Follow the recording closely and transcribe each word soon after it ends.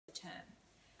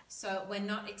So we're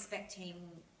not expecting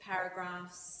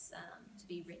paragraphs to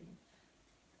be written.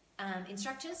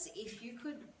 Instructors, if you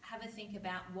could have a think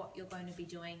about what you're going to be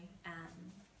doing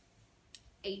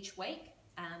each week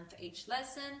for each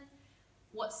lesson.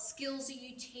 What skills are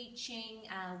you teaching?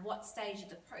 What stage of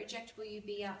the project will you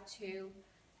be up to?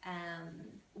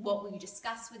 What will you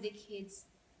discuss with the kids?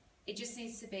 It just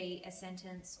needs to be a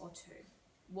sentence or two.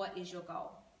 What is your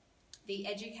goal? The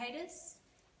educators,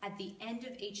 at the end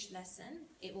of each lesson,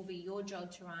 it will be your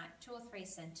job to write 2 or 3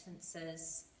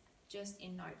 sentences just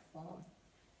in note form.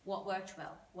 What worked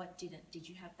well? What didn't? Did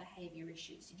you have behaviour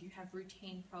issues? Did you have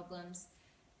routine problems?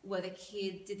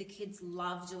 Did the kids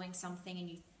love doing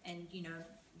something and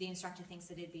the instructor thinks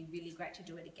that it'd be really great to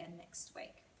do it again next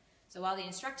week? So while the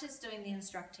instructor's doing the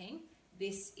instructing,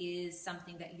 this is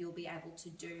something that you'll be able to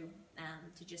do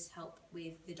to just help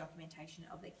with the documentation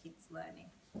of the kids' learning.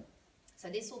 So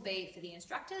this will be for the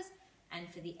instructors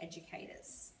and for the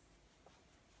educators.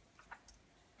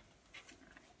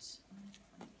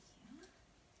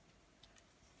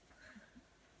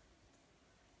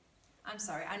 I'm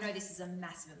sorry, I know this is a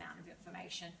massive amount of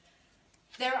information.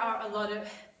 There are a lot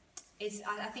of,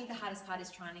 I think the hardest part is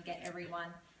trying to get everyone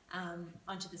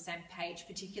onto the same page,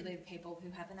 particularly people who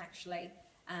haven't actually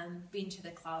been to the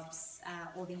clubs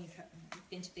or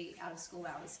been to the out of school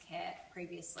hours care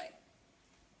previously.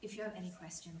 If you have any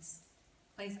questions,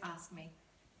 please ask me.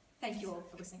 Thank you all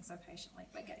for listening so patiently.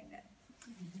 We're getting there.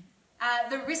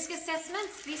 The risk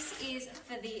assessments, this is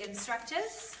for the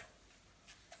instructors.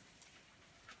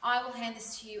 I will hand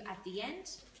this to you at the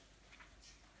end.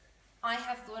 I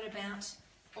have thought about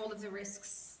all of the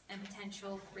risks and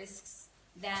potential risks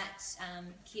that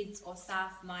kids or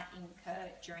staff might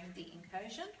incur during the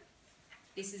incursion.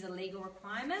 This is a legal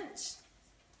requirement.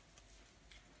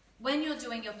 When you're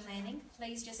doing your planning,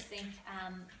 please just think,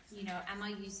 am I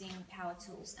using power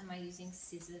tools? Am I using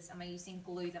scissors? Am I using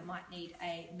glue that might need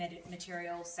a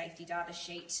material safety data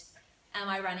sheet? Am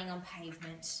I running on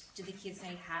pavement? Do the kids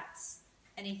need hats?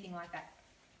 Anything like that.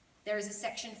 There is a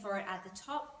section for it at the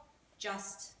top,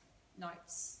 just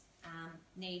notes,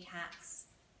 need hats,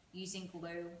 using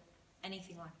glue,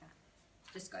 anything like that.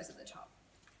 Just goes at the top.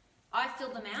 I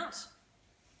filled them out.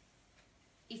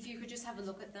 If you could just have a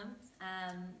look at them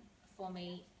for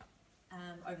me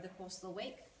over the course of the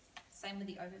week. Same with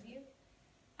the overview.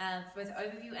 For both the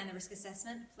overview and the risk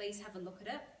assessment, please have a look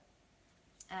at it.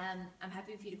 I'm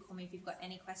happy for you to call me if you've got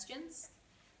any questions.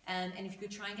 And if you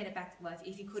could try and get it back,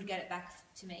 if you could get it back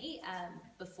to me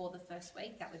before the first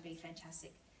week, that would be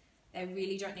fantastic. They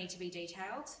really don't need to be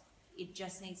detailed. It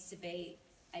just needs to be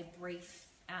a brief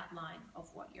outline of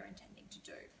what you're intending to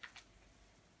do.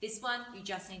 This one, you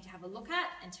just need to have a look at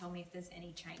and tell me if there's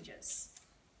any changes.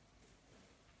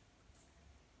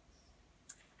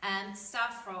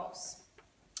 Staff roles.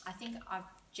 I think I've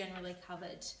generally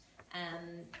covered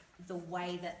the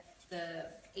way that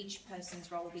each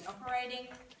person's role will be operating.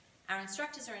 Our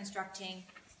instructors are instructing,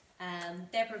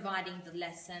 they're providing the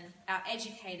lesson. Our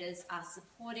educators are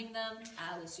supporting them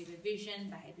with supervision,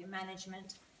 behaviour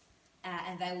management,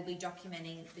 and they will be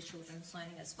documenting the children's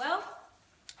learning as well.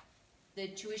 The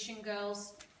tuition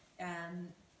girls,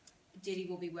 Didi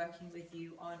will be working with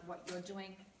you on what you're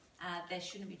doing. There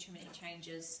shouldn't be too many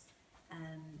changes,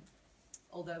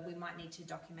 although we might need to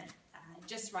document.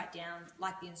 Just write down,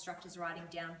 like the instructors writing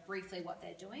down briefly what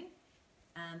they're doing.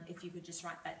 If you could just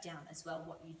write that down as well,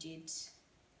 what you did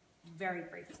very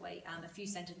briefly, a few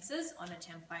sentences on a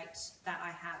template that I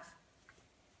have.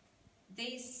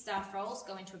 These staff roles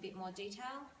go into a bit more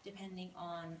detail depending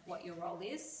on what your role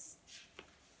is.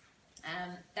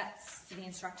 That's for the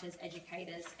instructors,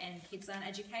 educators and Kids Learn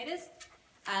educators.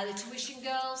 The tuition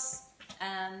girls,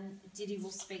 Didi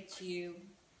will speak to you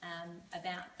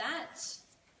about that.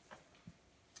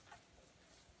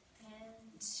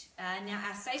 And now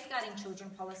our Safeguarding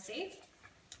Children policy.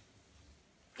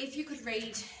 If you could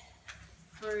read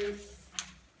through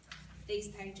these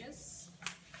pages.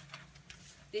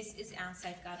 This is our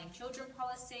Safeguarding Children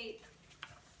policy.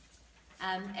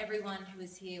 Everyone who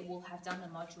is here will have done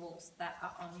the modules that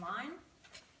are online.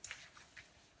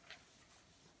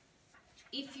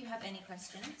 If you have any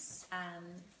questions,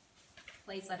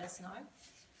 please let us know.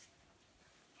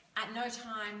 At no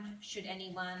time should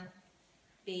anyone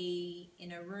be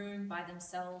in a room by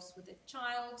themselves with a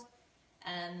child.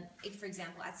 If, for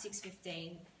example, at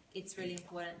 6:15, it's really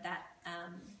important that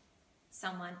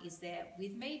someone is there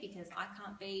with me because I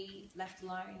can't be left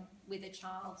alone with a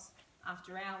child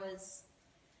after hours.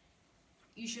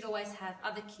 You should always have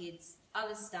other kids,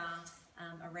 other staff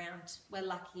around. We're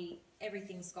lucky,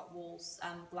 everything's got walls,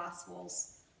 glass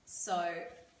walls. So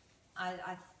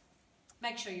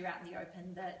make sure you're out in the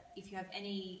open. That if you have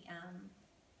any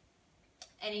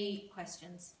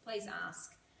questions, please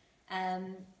ask.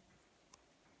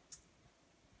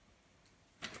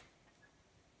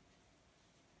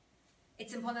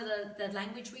 It's important that the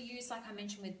language we use, like I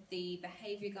mentioned with the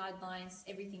behaviour guidelines,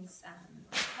 everything's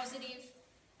positive,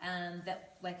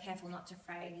 that we're careful not to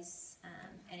phrase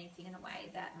anything in a way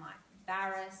that might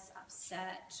embarrass,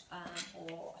 upset,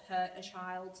 or hurt a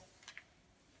child.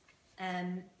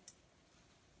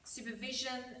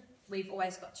 Supervision, we've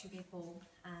always got 2 people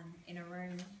in a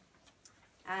room.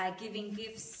 Giving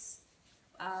gifts,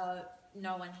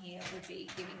 no one here would be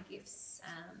giving gifts.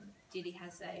 Didi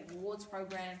has a rewards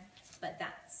program, but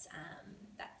that's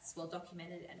well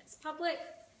documented and it's public.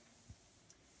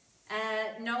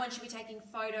 No one should be taking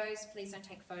photos. Please don't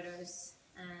take photos.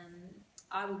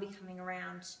 I will be coming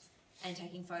around and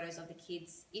taking photos of the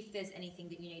kids. If there's anything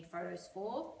that you need photos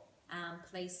for,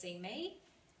 please see me.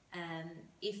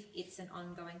 If it's an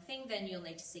ongoing thing, then you'll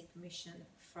need to seek permission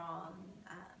from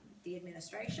the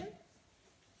administration.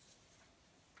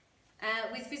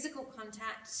 With physical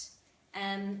contact,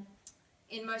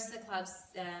 in most of the clubs,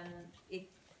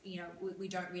 we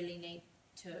don't really need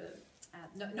to.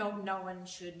 No one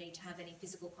should need to have any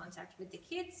physical contact with the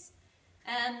kids.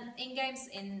 In games,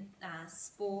 in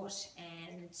sport,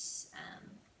 and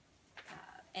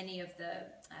any of the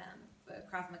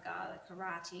Krav Maga, the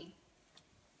karate,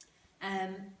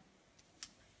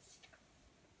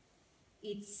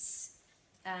 it's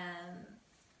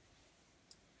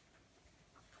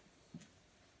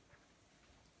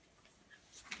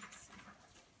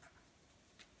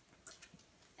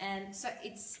so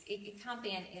it can't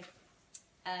be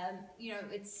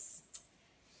it's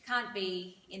can't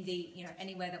be in the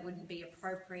anywhere that wouldn't be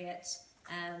appropriate.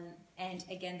 And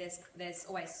again, there's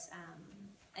always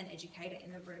an educator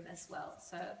in the room as well.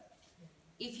 So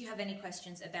if you have any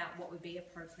questions about what would be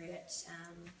appropriate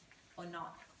or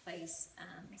not, please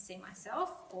see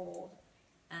myself or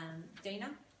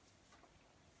Dina.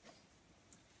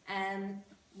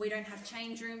 We don't have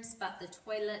change rooms, but the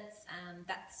toilets,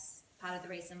 that's part of the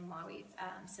reason why we've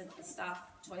said that the staff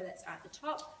toilets are at the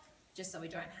top, just so we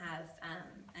don't have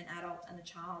an adult and a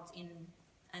child in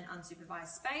an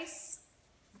unsupervised space.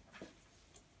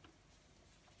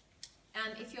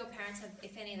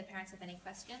 If any of the parents have any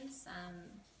questions,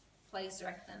 please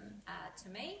direct them to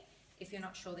me if you're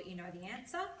not sure that you know the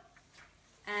answer.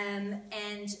 And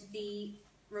the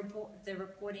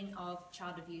reporting of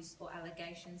child abuse or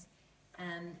allegations.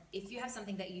 If you have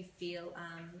something that you feel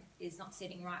is not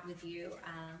sitting right with you,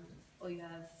 or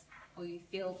you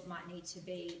feel might need to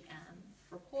be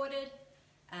reported,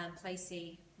 please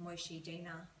see Moishi,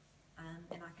 Dina,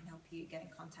 and I can help you get in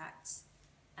contact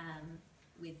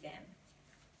with them.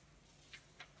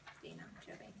 Dina, do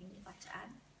you have anything you'd like to add?